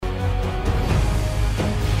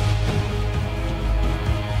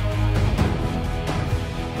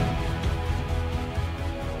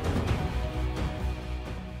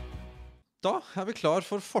Da vi klar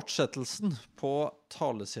for fortsettelsen på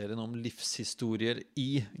taleserien om livshistorier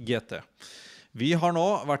i GT. Vi har nå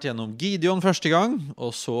vært gjennom Gideon første gang,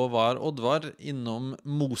 og så var Oddvar innom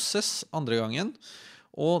Moses andre gangen.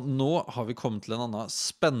 Og nå har vi kommet til en annen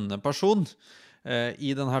spennende person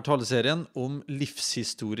i denne taleserien om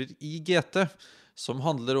livshistorier i GT, som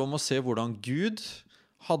handler om å se hvordan Gud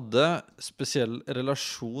hadde spesiell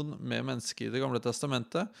relasjon med mennesker i det gamle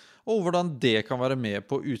testamentet, og hvordan det kan være med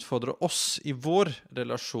på å utfordre oss i vår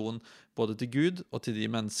relasjon både til Gud og til de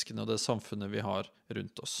menneskene og det samfunnet vi har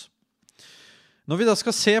rundt oss. Når vi da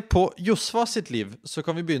skal se på Josva sitt liv, så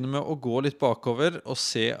kan vi begynne med å gå litt bakover og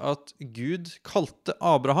se at Gud kalte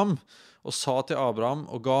Abraham og sa til Abraham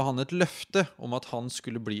og ga han et løfte om at han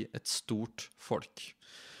skulle bli et stort folk.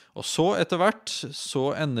 Og så etter hvert så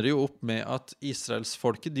ender det jo opp med at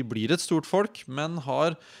Israelsfolket, de blir et stort folk, men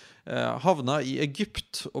har havnet i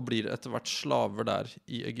Egypt og blir etter hvert slaver der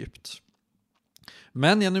i Egypt.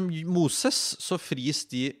 Men gjennom Moses så fris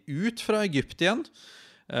de ut fra Egypt igjen.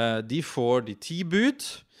 De får de 10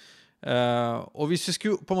 bud. Og hvis vi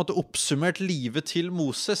skulle på en måte oppsummert livet til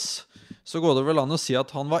Moses, så går det vel an å si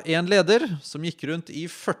at han var en leder som gikk rundt i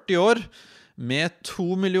 40 år med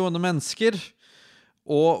 2 millioner mennesker,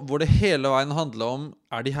 og hvor det hele veien handlet om,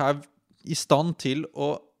 de her i stand til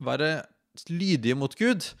å være lydige mot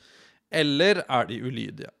Gud, eller de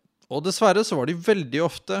ulydige? Og dessverre så var de veldig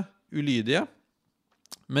ofte ulydige,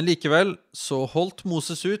 men likevel så holdt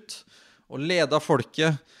Moses ut og ledet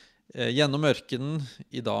folket gjennom ørkenen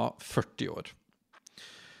i da 40 år.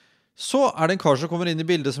 Så det en kar som kommer inn i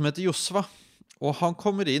bildet som heter Josva, og han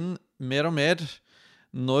kommer inn mer og mer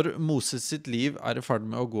når Moses sitt liv i ferd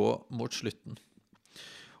med å gå mot slutten.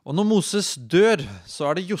 Og når Moses dør,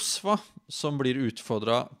 så det Josva som blir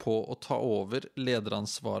utfordret på å ta over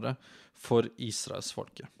lederansvaret for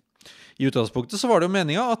Israelsfolket. I utgangspunktet så var det jo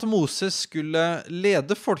meningen at Moses skulle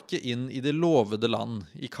lede folket inn i det lovede land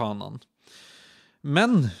i Kanaan.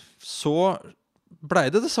 Men så ble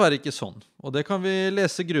det dessverre ikke sånn, og det kan vi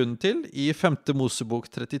lese grunnen til i 5. Mosebok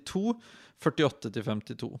 32,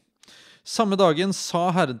 48-52. Samme dagen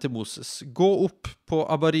sa Herren til Moses, gå opp på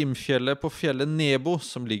Abarimfjellet på fjellet Nebo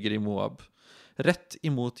som ligger i Moab, rett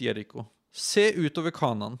imot Jeriko. Se utover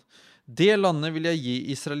Kanaan. Det landet vil jeg gi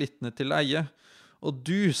israelittene til eie, og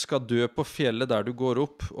du skal dø på fjellet der du går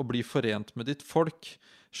opp og bli forent med ditt folk,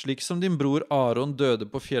 slik som din bror Aaron døde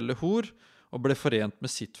på fjellet Hor og ble forent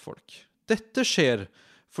med sitt folk. Dette skjer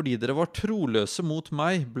fordi dere var troløse mot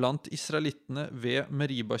meg blant israelittene ved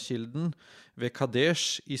Meribakilden, ved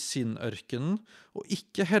Kadesh i Sin-ørkenen, og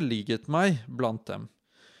ikke helliget meg blant dem.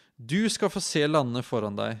 Du skal få se landet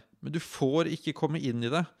foran deg, men du får ikke komme inn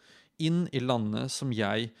i det, inn i landet som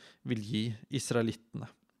jeg vil gi israelittene.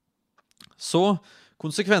 Så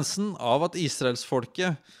konsekvensen av at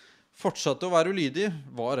Israelsfolket fortsatte å være ulydige,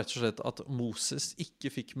 var rett og slett at Moses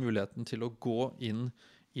ikke fikk muligheten til å gå inn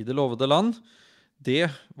i det lovede land.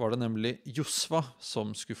 Det var det nemlig Josva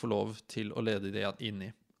som skulle få lov til å lede det inn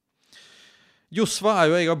i. Josva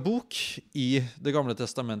jo en egen bok i det gamle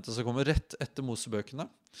testamentet som kommer rett etter Mosebøkene.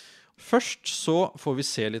 Først så får vi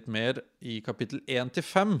se litt mer i kapittel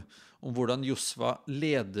 1-5 om hvordan Josva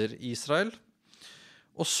leder Israel.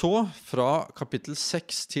 Og så fra kapittel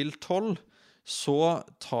 6-12 så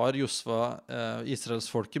tar Josva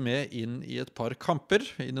Israelsfolket med inn i et par kamper,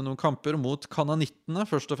 inn i noen kamper mot kananittene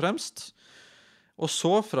først og fremst. Og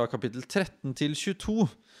så fra kapittel 13-22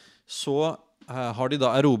 så har de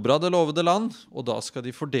da erobret det lovede land, og da skal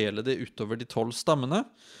de fordele det utover de 12 stammene.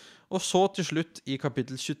 Og så til slutt i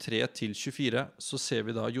kapittel 23-24 så ser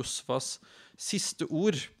vi da Josvas siste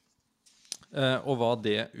ord, og hva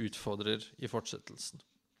det utfordrer i fortsettelsen.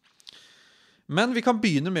 Men vi kan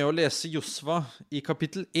begynne med å lese Josva i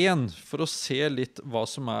kapittel 1 for å se litt hva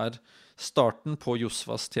som starten på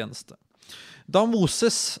Josvas tjeneste. Da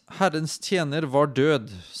Moses, Herrens tjener, var død,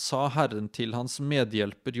 sa Herren til hans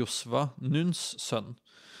medhjelper Josva, Nuns sønn.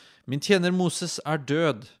 Min tjener Moses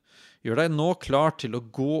død. Gjør deg nå klar til å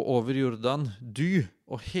gå over Jordan, du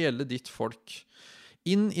og hele ditt folk,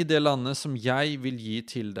 inn i det landet som jeg vil gi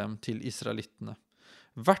til dem, til israelittene.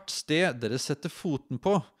 Hvert sted dere setter foten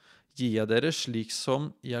på, gir jeg dere slik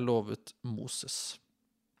som jeg lovet Moses.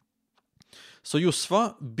 Så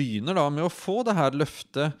Josva begynner da med å få det her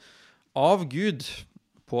løftet av Gud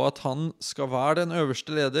på at han skal være den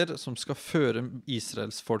øverste leder som skal føre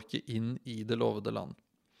Israelsfolket inn i det lovede land.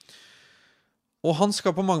 Og han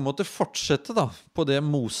skal på mange måter fortsette da på det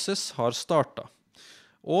Moses har startet.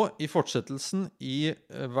 Og i fortsettelsen i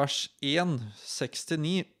vers 1,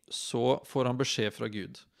 6-9, så får han beskjed fra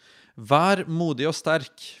Gud. Vær modig og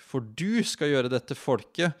sterk, for du skal gjøre dette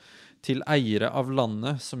folket til eiere av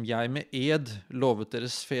landet som jeg med ed lovet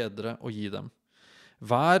deres fedre å gi dem.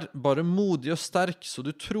 Vær bare modig og sterk, så du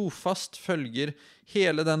trofast følger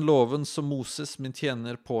hele den loven som Moses, min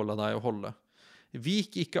tjener, påla deg å holde.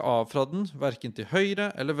 Vik ikke av fra den, hverken til høyre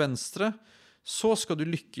eller venstre, så skal du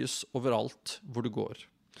lykkes overalt hvor du går.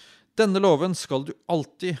 Denne loven skal du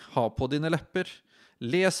alltid ha på dine lepper.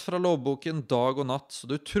 Les fra lovboken dag og natt, så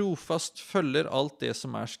du trofast følger alt det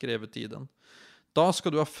som skrevet i den. Da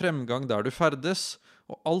skal du ha fremgang der du ferdes,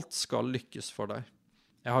 og alt skal lykkes for deg.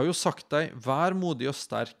 Jeg har jo sagt deg, vær modig og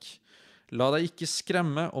sterk. La deg ikke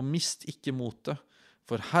skremme og mist ikke motet,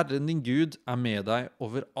 for Herren din Gud med deg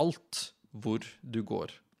overalt hvor du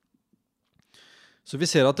går. Så vi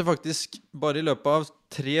ser at det faktisk bare i løpet av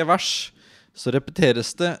 3 vers så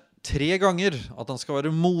repeteres det 3 ganger at han skal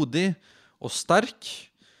være modig og sterk,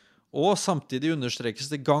 og samtidig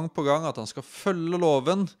understrekes det gang på gang at han skal følge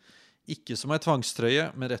loven, ikke som en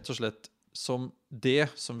tvangstrøye, men rett og slett som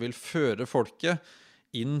det som vil føre folket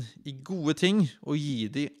inn i gode ting og gi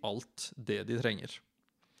dem alt det de trenger.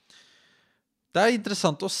 Det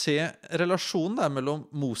interessant å se relasjonen der mellom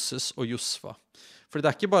Moses og Josva. For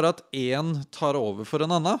det ikke bare at en tar over for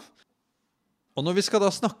en annen. Og når vi skal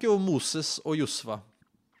da snakke om Moses og Josva,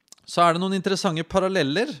 så det noen interessante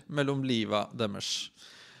paralleller mellom livet deres.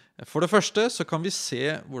 For det første så kan vi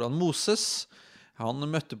se hvordan Moses, han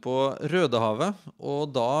møtte på Rødehavet,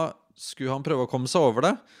 og da skulle han prøve å komme seg over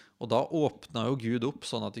det, og da åpnet jo Gud opp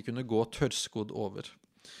sånn at de kunne gå tørrskodd over.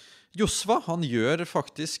 Josva, han gjør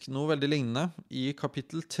faktisk noe veldig lignende i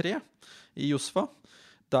kapittel 3 i Josva.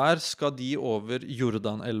 Der skal de over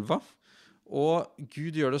Jordanelva, og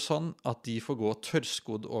Gud gjør det sånn at de får gå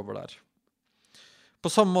tørrskodd over der. På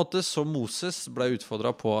samme måte som Moses ble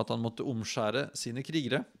utfordret på at han måtte omskjære sine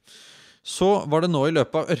krigere, så var det nå i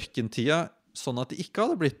løpet av ørkentida sånn at de ikke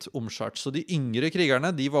hadde blitt omskjært, så de yngre krigerne,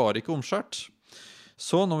 de var ikke omskjært.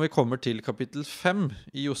 Så når vi kommer til kapittel 5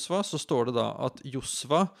 i Josva, så står det da at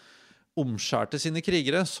Josva omskjærte sine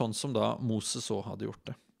krigere, sånn som da Moses også hadde gjort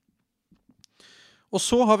det. Og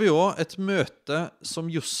så har vi også et møte som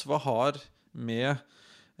Josva har med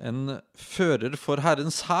en fører for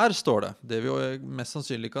Herrens hær, står det. Det vi mest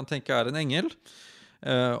sannsynlig kan tenke en engel.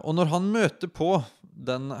 Og når han møter på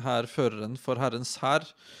den her føreren for Herrens hær,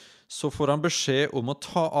 så får han beskjed om å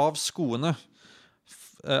ta av skoene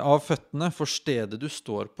av føttene, for stedet du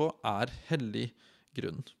står på hellig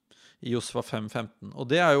grunn. I Josva 5:15. Og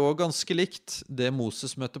det jo ganske likt det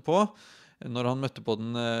Moses møtte på når han møtte på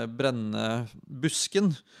den brennende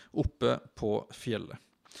busken oppe på fjellet.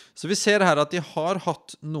 Så vi ser her at de har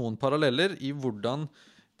hatt noen paralleller i hvordan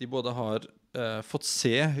de både har fått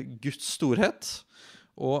se Guds storhet,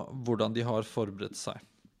 og hvordan de har forberedt seg.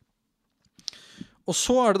 Og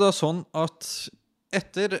så det da sånn at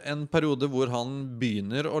etter en periode hvor han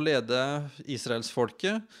begynner å lede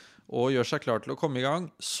Israelsfolket og gjør seg klar til å komme i gang,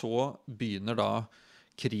 så begynner da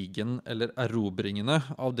krigen eller erobringene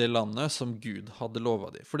av det landet som Gud hadde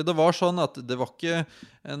lovet dem. Fordi det var sånn at det var ikke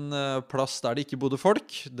en plass der det ikke bodde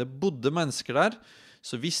folk, det bodde mennesker der,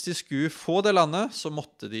 så hvis de skulle få det landet, så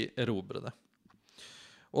måtte de erobre det.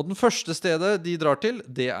 Og den første stedet de drar til,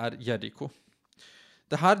 det Jeriko.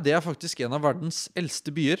 Det faktisk en av verdens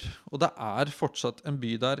eldste byer, og det fortsatt en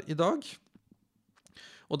by der i dag.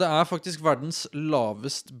 Og det faktisk verdens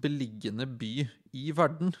lavest beliggende by i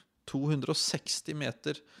verden, 260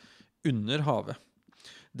 meter under havet.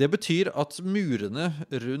 Det betyr at murene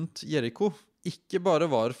rundt Jeriko ikke bare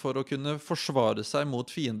var for å kunne forsvare seg mot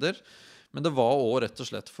fiender, men det var også rett og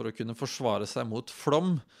slett for å kunne forsvare seg mot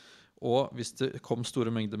flom, og hvis det kom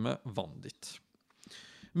store mengder med vann dit.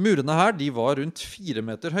 Murene her, de var rundt 4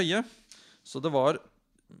 meter høye, så det var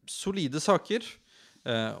solide saker.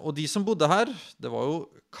 Og de som bodde her, det var jo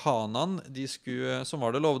Kanan som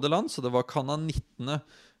var det lovede land, så det var kananittene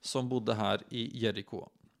som bodde her i Jeriko.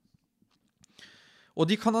 Og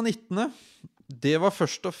de kananittene, det var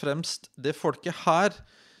først og fremst det folket her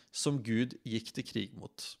som Gud gikk til krig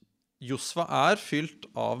mot. Josva fylt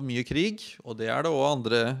av mye krig, og det det også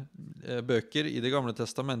andre bøker i det gamle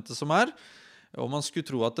testamentet som og man skulle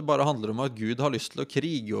tro at det bare handler om at Gud har lyst til å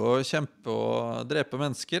krige og kjempe og drepe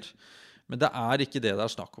mennesker, men det ikke det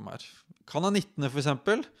snakk om her. Kananittene for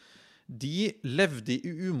eksempel, de levde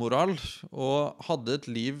i umoral og hadde et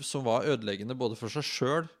liv som var ødeleggende både for seg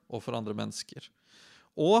selv og for andre mennesker.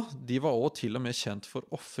 Og de var også til og med kjent for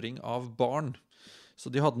offring av barn, så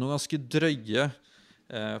de hadde noen ganske drøye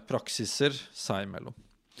praksiser seg imellom.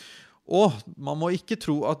 Og man må ikke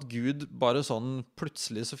tro at Gud bare sånn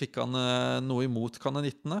plutselig så fikk han noe imot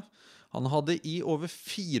kananittene. Han hadde i over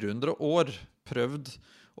 400 år prøvd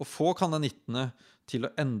å få kananittene til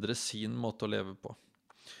å endre sin måte å leve på.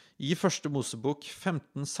 I første Mosebok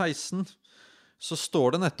 15:16 så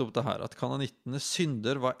står det nettopp det her, at kananittenes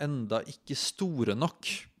synder var enda ikke store nok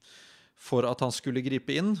for at han skulle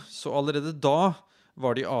gripe inn, så allerede da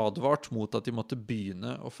var de advart mot at de måtte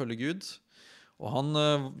begynne å følge Gud. Og han,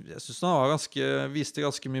 jeg synes han viste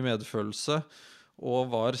ganske mye medfølelse,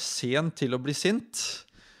 og var sen til å bli sint,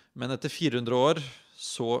 men etter 400 år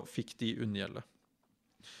så fikk de unngjelde.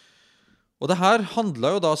 Og det her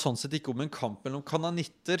handlet jo da sånn sett ikke om en kamp mellom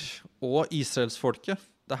kananitter og israelsfolket.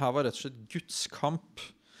 Det her var rett og slett Guds kamp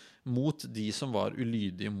mot de som var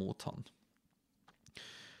ulydige mot han.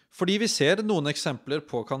 Fordi vi ser noen eksempler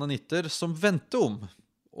på kananitter som vendte om,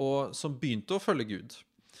 og som begynte å følge Gud.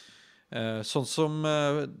 Sånn som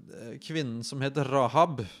kvinnen som het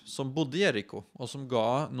Rahab, som bodde i Jeriko, og som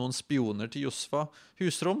ga noen spioner til Josva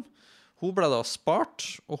husrom. Hun ble da spart,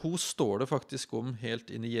 og hun står det faktisk om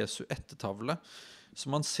helt inn i Jesu ettertavle.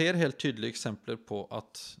 Så man ser helt tydelige eksempler på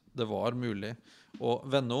at det var mulig å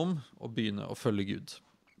vende om og begynne å følge Gud.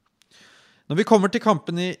 Når vi kommer til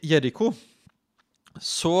kampen i Jeriko,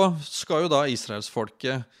 så skal jo da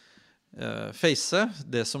israelsfolket face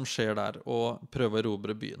det som skjer der, og prøve å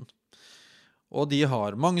erobre byen. Og de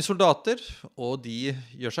har mange soldater, og de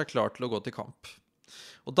gjør seg klar til å gå til kamp.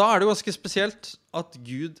 Og da er det jo ganske spesielt at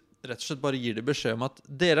Gud rett og slett bare gir dem beskjed om at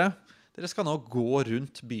dere skal nå gå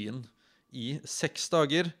rundt byen i 6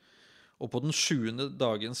 dager, og på den 7.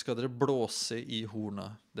 dagen skal dere blåse i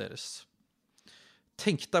hornet deres.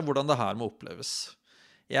 Tenk deg hvordan det her må oppleves.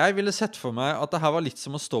 Jeg ville sett for meg at det her var litt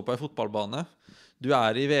som å stå på en fotballbane. Du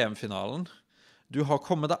er i VM-finalen. Du har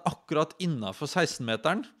kommet deg akkurat innenfor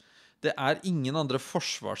 16-meteren. Det er ingen andre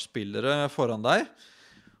forsvarsspillere foran deg.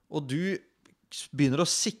 Og du begynner å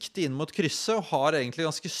sikte inn mot krysset og har egentlig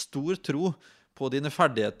ganske stor tro på dine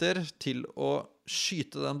ferdigheter til å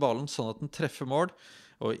skyte den ballen sånn at den treffer mål,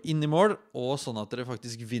 og inn i mål, og sånn at dere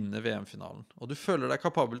faktisk vinner VM-finalen. Og du føler deg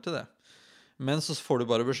kapabel til det. Men så får du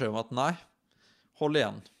bare beskjed om at nei, hold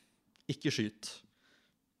igjen, ikke skyt.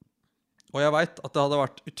 Og jeg vet at det hadde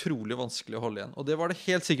vært utrolig vanskelig å holde igjen. Og det var det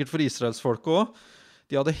helt sikkert for israelsfolket også.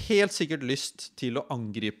 De hadde helt sikkert lyst til å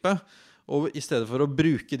angripe, og i stedet for å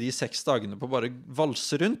bruke de 6 dagene på bare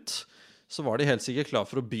valse rundt, så var de helt sikkert klar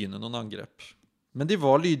for å begynne noen angrep. Men de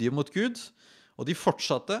var lydige mot Gud, og de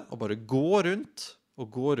fortsatte å bare gå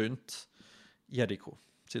rundt Jeriko,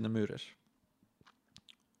 sine murer.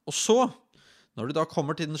 Og så, når de da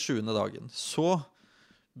kommer til den 7. dagen, så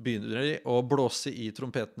begynner de å blåse i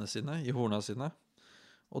trompetene sine, i horna sine,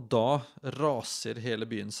 og da raser hele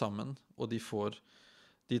byen sammen, og de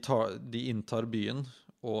inntar byen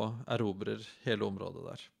og erobrer hele området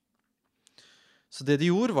der. Så det de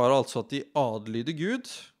gjorde var altså at de adlyder Gud,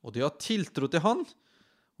 og de har tiltro til han,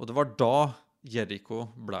 og det var da Jeriko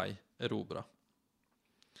ble erobret.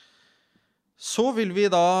 Så vil vi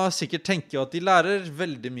da sikkert tenke at de lærer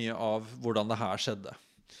veldig mye av hvordan det her skjedde,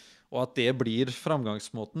 og at det blir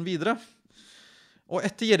framgangsmåten videre. Og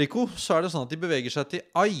etter Jeriko så er det sånn at de beveger seg til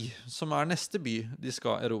Ai, som er neste by de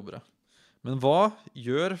skal erobre. Men hva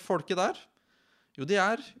gjør folket der? Jo, de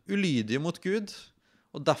er ulydige mot Gud,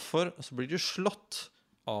 og derfor så blir de slått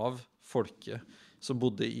av folket som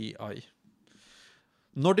bodde i Ai.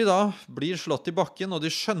 Når de da blir slått i bakken, og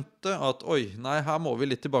de skjønte at oi, nei, her må vi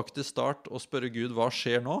litt tilbake til start og spørre Gud hva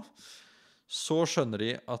skjer nå, så skjønner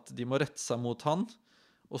de at de må rette seg mot han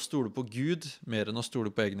og stole på Gud mer enn å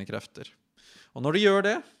stole på egne krefter. Og når de gjør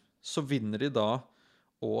det, så vinner de da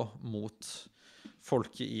og mot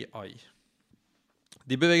folket i Ai.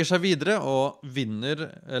 De beveger seg videre og vinner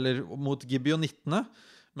mot gibeonittene,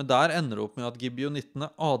 men der ender det opp med at gibeonittene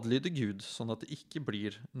adlyder Gud, sånn at det ikke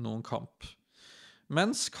blir noen kamp.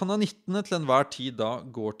 Mens kananittene til enhver tid da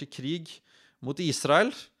går til krig mot Israel,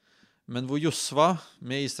 men hvor Josva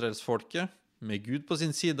med israelsfolket, med Gud på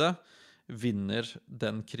sin side, vinner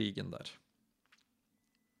den krigen der.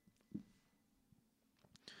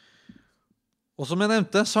 Og som jeg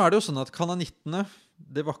nevnte, så er det jo sånn at kananittene,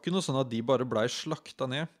 det var ikke noe sånn at de bare ble slakta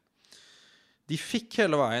ned. De fikk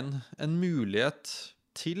hele veien en mulighet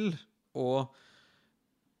til å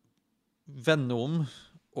vende om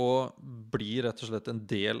og bli rett og slett en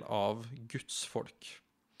del av Guds folk.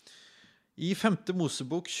 I 5.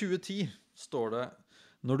 Mosebok 2010 står det: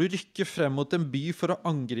 når du rykker frem mot en by for å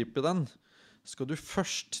angripe den, skal du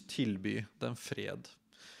først tilby den fred.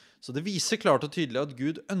 Så det viser klart og tydelig at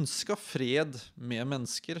Gud ønsket fred med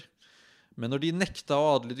mennesker, men når de nekta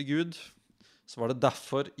å adlyde Gud, så var det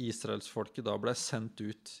derfor israelsfolket da ble sendt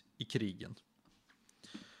ut i krigen.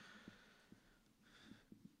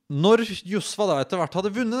 Når Josva da etter hvert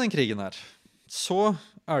hadde vunnet den krigen her, så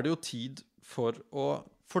er det jo tid for å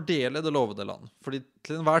fordele det lovede land. Fordi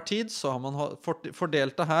til enhver tid så har man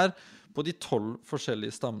fordelt det her på de 12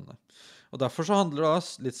 forskjellige stammene. Og derfor så handler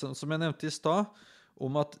det, litt som jeg nevnte i sted,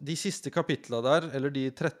 om at de siste kapitlene der, eller de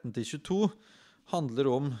 13-22, handler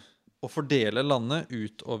om å fordele landet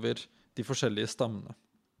utover de forskjellige stammene.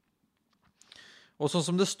 Og sånn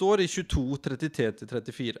som det står i 22,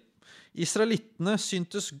 33-34. Israelittene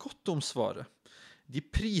syntes godt om svaret. De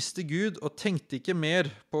priste Gud og tenkte ikke mer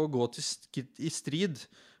på å gå i strid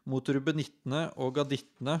mot rubenittene og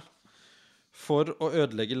gadittene for å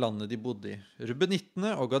ødelegge landet de bodde i.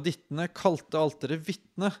 Rubenittene og gadittene kalte alteret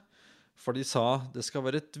vitne, for de sa det skal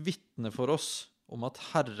være et vitne for oss om at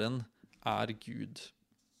Herren er Gud.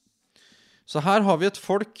 Så her har vi et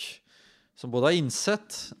folk som både har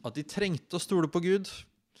innsett at de trengte å stole på Gud,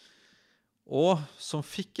 og som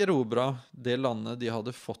fikk erobret det landet de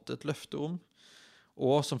hadde fått et løfte om,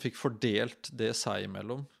 og som fikk fordelt det seg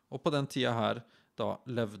imellom, og på den tiden her da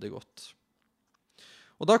levde godt.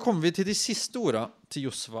 Og da kommer vi til de siste ordene til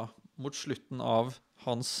Josva mot slutten av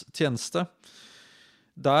hans tjeneste,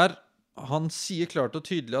 der han sier klart og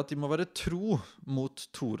tydelig at de må være tro mot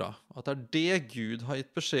Tora, at det er det Gud har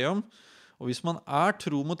gitt beskjed om, og hvis man er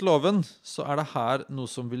tro mot loven, så er det her noe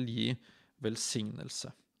som vil gi velsignelse.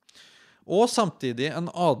 Og samtidig en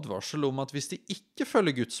advarsel om at hvis de ikke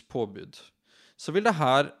følger Guds påbud, så vil det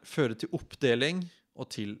her føre til oppdeling og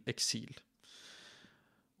til eksil.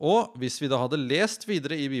 Og hvis vi da hadde lest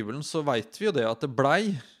videre i Bibelen, så vet vi jo det at det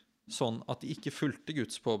blei sånn at de ikke fulgte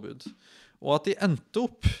Guds påbud, og at de endte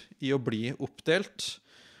opp i å bli oppdelt,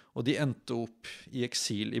 og de endte opp i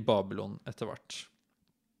eksil i Babylon etter hvert.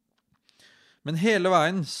 Men hele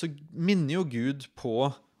veien så minner jo Gud på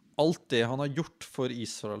alt det han har gjort for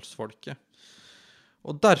Israelsfolket.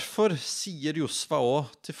 Og derfor sier Josva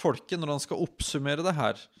også til folket når han skal oppsummere det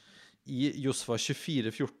her i Josva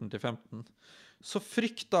 24, 14-15. Så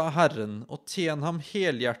frykt da Herren og tjen ham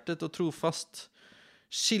helhjertet og trofast.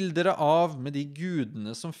 Skill dere av med de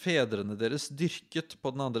gudene som fedrene deres dyrket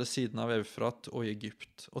på den andre siden av Eufrat og i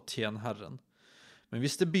Egypt, og tjen Herren. Men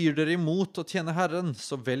hvis det byr dere imot å tjene Herren,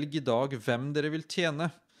 så velg i dag hvem dere vil tjene.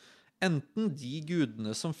 Enten de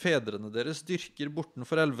gudene som fedrene deres dyrker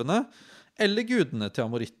bortenfor elvene, eller gudene til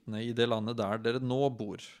amorittene i det landet der dere nå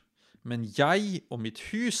bor. Men jeg og mitt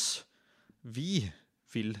hus, vi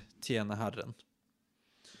vil tjene Herren.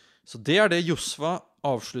 Så det er det Josva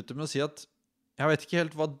avslutter med å si at jeg vet ikke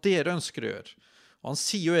helt hva dere ønsker å gjøre. Og han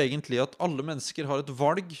sier jo egentlig at alle mennesker har et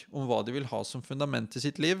valg om hva de vil ha som fundament i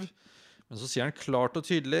sitt liv, men så sier han klart og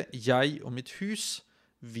tydelig, jeg og mitt hus,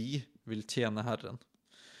 vi vil tjene Herren.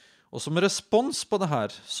 Og som respons på det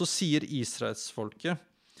her, så sier Israelsfolket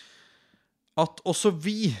at også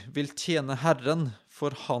vi vil tjene Herren,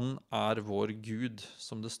 for han er vår Gud,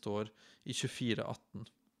 som det står i 24:18.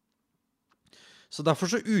 Så derfor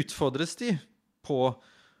så utfordres de på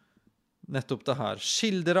nettopp det her.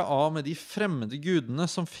 Skill dere av med de fremmede gudene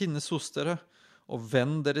som finnes hos dere, og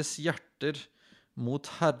vend deres hjerter mot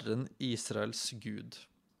Herren Israels Gud.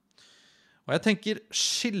 Og jeg tenker,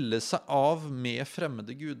 skille seg av med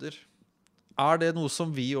fremmede guder. Er det noe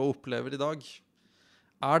som vi også opplever i dag?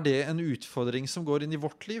 Er det en utfordring som går inn i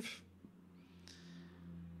vårt liv?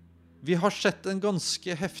 Vi har sett en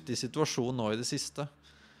ganske heftig situasjon nå i det siste,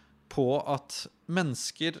 på at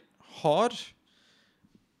mennesker har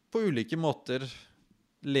på ulike måter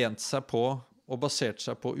lent seg på og basert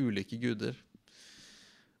seg på ulike guder.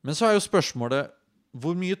 Men så er jo spørsmålet,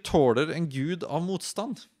 hvor mye tåler en gud av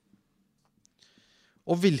motstand?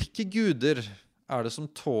 Og hvilke guder er det som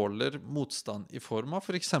tåler motstand i form av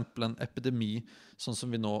for eksempel en epidemi, sånn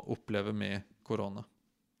som vi nå opplever med korona?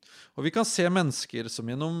 Og vi kan se mennesker som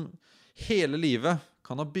gjennom hele livet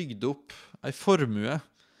kan ha bygd opp en formue,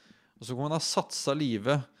 og så kan man ha satset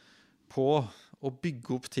livet på å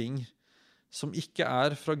bygge opp ting som ikke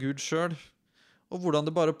er fra Gud selv, og hvordan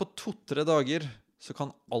det bare på 2-3 dager så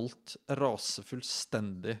kan alt rase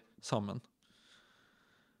fullstendig sammen.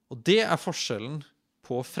 Og det er forskjellen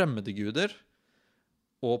på fremmede guder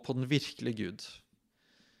og på den virkelige Gud.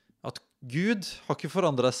 At Gud har ikke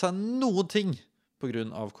forandret seg noen ting på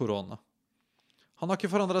grunn av korona. Han har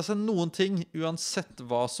ikke forandret seg noen ting uansett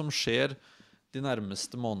hva som skjer de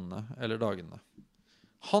nærmeste månedene eller dagene.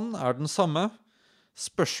 Han er den samme.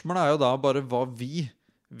 Spørsmålet er jo da bare hva vi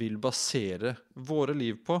vil basere våre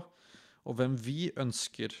liv på, og hvem vi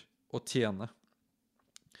ønsker å tjene.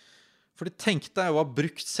 Fordi tenk deg å ha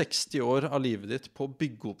brukt 60 år av livet ditt på å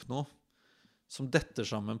bygge opp noe som detter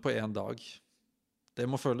sammen på en dag. Det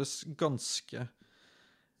må føles ganske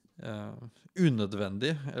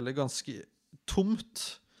unødvendig, eller ganske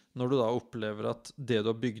tomt, når du da opplever at det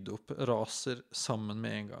du har bygd opp raser sammen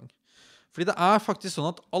med en gang. Fordi det faktisk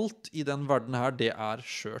sånn at alt i den verden her, det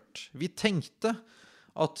skjørt. Vi tenkte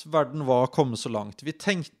at verden var kommet så langt. Vi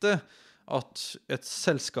tenkte at et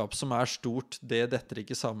selskap som stort, det detter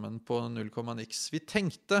ikke sammen på 0,niks. Vi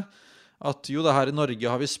tenkte at jo, det her i Norge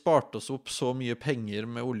har vi spart oss opp så mye penger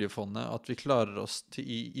med oljefondet at vi klarer oss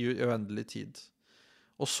i uendelig tid.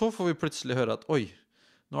 Og så får vi plutselig høre at oi,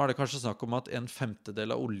 nå det kanskje snakk om at 1/5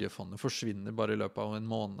 av oljefondet forsvinner bare i løpet av en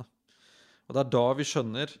måned. Og det da vi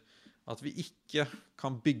skjønner at vi ikke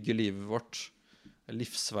kan bygge livet vårt,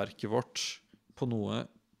 livsverket vårt, på noe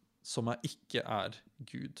som ikke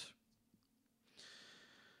Gud.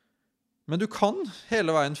 Men du kan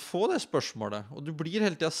hele veien få det spørsmålet, og du blir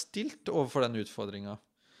hele tiden stilt overfor den utfordringen.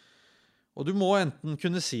 Og du må enten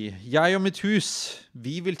kunne si, jeg og mitt hus,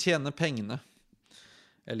 vi vil tjene pengene.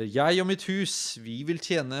 Eller jeg og mitt hus, vi vil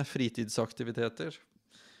tjene fritidsaktiviteter.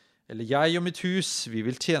 Eller jeg og mitt hus, vi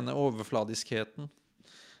vil tjene overfladiskheten.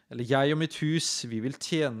 Eller jeg og mitt hus, vi vil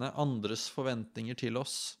tjene andres forventninger til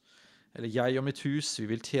oss. Eller jeg og mitt hus, vi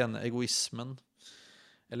vil tjene egoismen.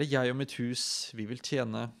 Eller jeg og mitt hus, vi vil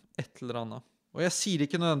tjene et eller annet. Og jeg sier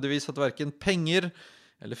ikke nødvendigvis at hverken penger,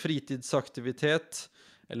 eller fritidsaktivitet,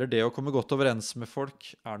 eller det å komme godt overens med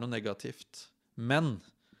folk noe negativt. Men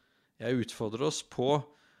jeg utfordrer oss på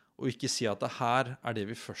å ikke si at det her det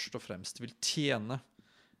vi først og fremst vil tjene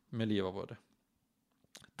med livet våre.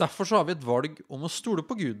 Derfor så har vi et valg om å stole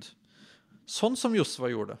på Gud, sånn som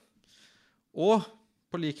Josva gjorde. Og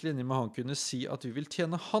på lik linje med han kunne si at vi vil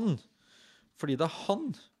tjene han, fordi det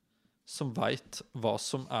han som vet hva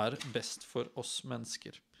som best for oss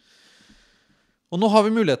mennesker. Og nå har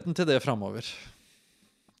vi muligheten til det fremover,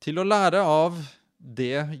 til å lære av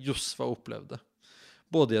det Josva opplevde.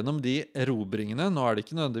 Både gjennom de erobringene, nå det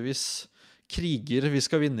ikke nødvendigvis kriger vi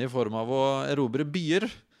skal vinne i form av å erobre byer,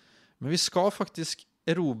 men vi skal faktisk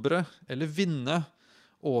erobre eller vinne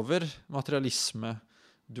over materialisme,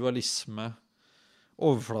 dualisme,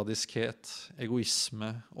 overfladiskhet, egoisme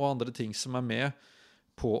og andre ting som med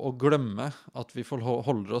på å glemme at vi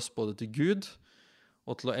holder oss både til Gud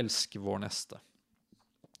og til å elske vår neste.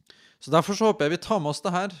 Så derfor så håper jeg vi tar med oss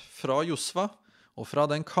det her fra Josva og fra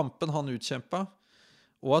den kampen han utkjempet,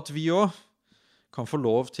 og at vi også kan få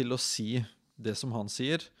lov til å si det som han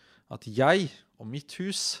sier, at jeg og mitt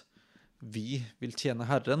hus, vi vil tjene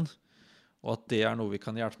Herren, og at det noe vi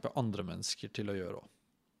kan hjelpe andre mennesker til å gjøre også.